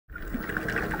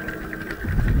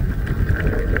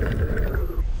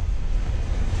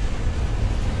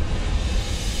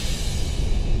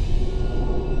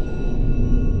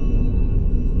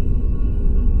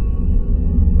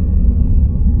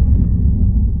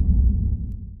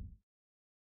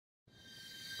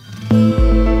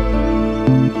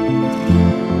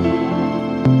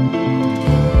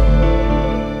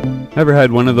Ever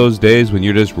had one of those days when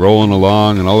you're just rolling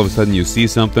along and all of a sudden you see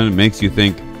something that makes you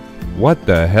think, what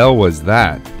the hell was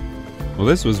that? Well,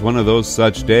 this was one of those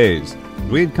such days.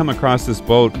 We had come across this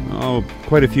boat,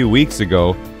 quite a few weeks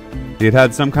ago. He had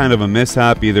had some kind of a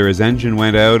mishap, either his engine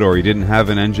went out or he didn't have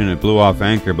an engine, it blew off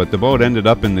anchor, but the boat ended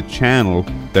up in the channel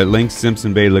that links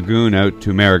Simpson Bay Lagoon out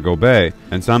to Marigot Bay,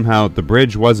 and somehow the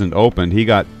bridge wasn't opened. He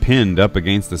got pinned up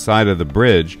against the side of the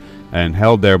bridge and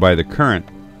held there by the current.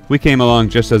 We came along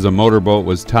just as a motorboat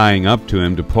was tying up to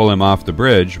him to pull him off the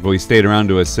bridge, but we stayed around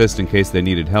to assist in case they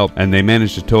needed help, and they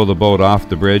managed to tow the boat off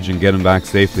the bridge and get him back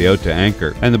safely out to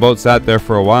anchor. And the boat sat there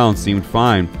for a while and seemed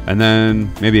fine, and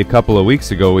then maybe a couple of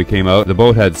weeks ago we came out, the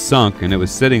boat had sunk and it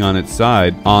was sitting on its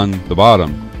side on the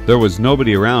bottom. There was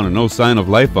nobody around and no sign of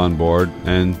life on board,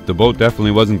 and the boat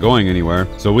definitely wasn't going anywhere.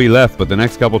 So we left, but the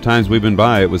next couple times we've been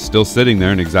by, it was still sitting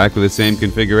there in exactly the same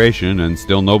configuration and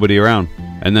still nobody around.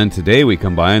 And then today we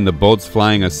come by and the boat's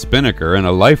flying a spinnaker and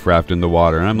a life raft in the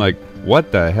water, and I'm like,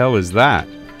 what the hell is that?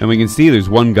 And we can see there's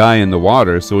one guy in the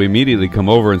water, so we immediately come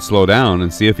over and slow down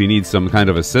and see if he needs some kind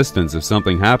of assistance if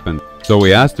something happened. So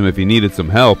we asked him if he needed some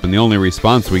help, and the only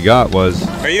response we got was,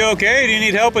 "Are you okay? Do you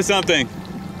need help with something?"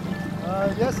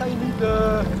 Yes, I need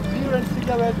beer and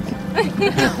cigarettes.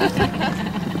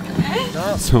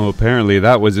 No. So apparently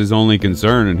that was his only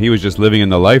concern, and he was just living in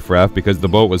the life raft because the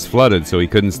boat was flooded, so he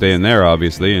couldn't stay in there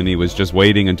obviously, and he was just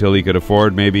waiting until he could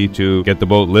afford maybe to get the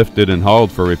boat lifted and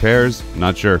hauled for repairs.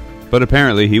 Not sure. But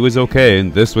apparently he was okay,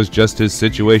 and this was just his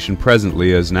situation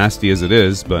presently, as nasty as it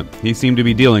is, but he seemed to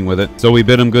be dealing with it. So we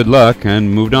bid him good luck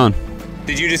and moved on.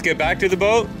 Did you just get back to the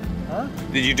boat? Huh?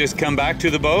 Did you just come back to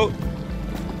the boat?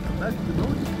 Back to the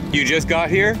boat? You just got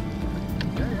here?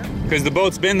 Yeah. Because the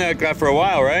boat's been like that for a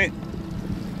while, right?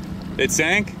 It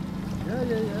sank? Yeah,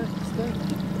 it stank.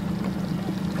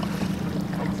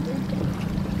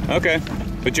 Okay,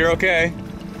 but you're okay.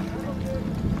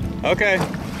 Okay.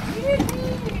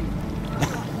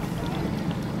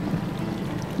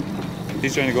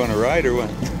 He's trying to go on a ride or what?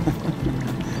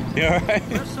 You alright?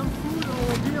 Have some food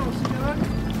or beer or cigarette?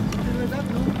 Something like that,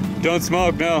 no? Don't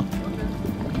smoke, no.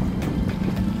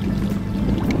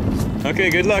 Okay,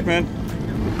 good luck, man.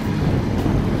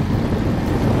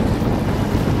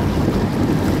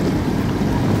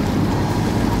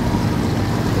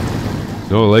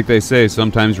 So, like they say,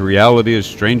 sometimes reality is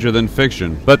stranger than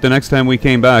fiction. But the next time we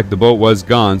came back, the boat was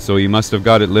gone, so he must have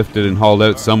got it lifted and hauled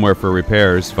out somewhere for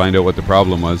repairs, find out what the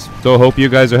problem was. So, hope you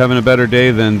guys are having a better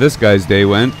day than this guy's day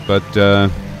went, but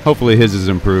hopefully his is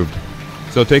improved.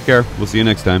 So, take care. We'll see you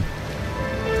next time.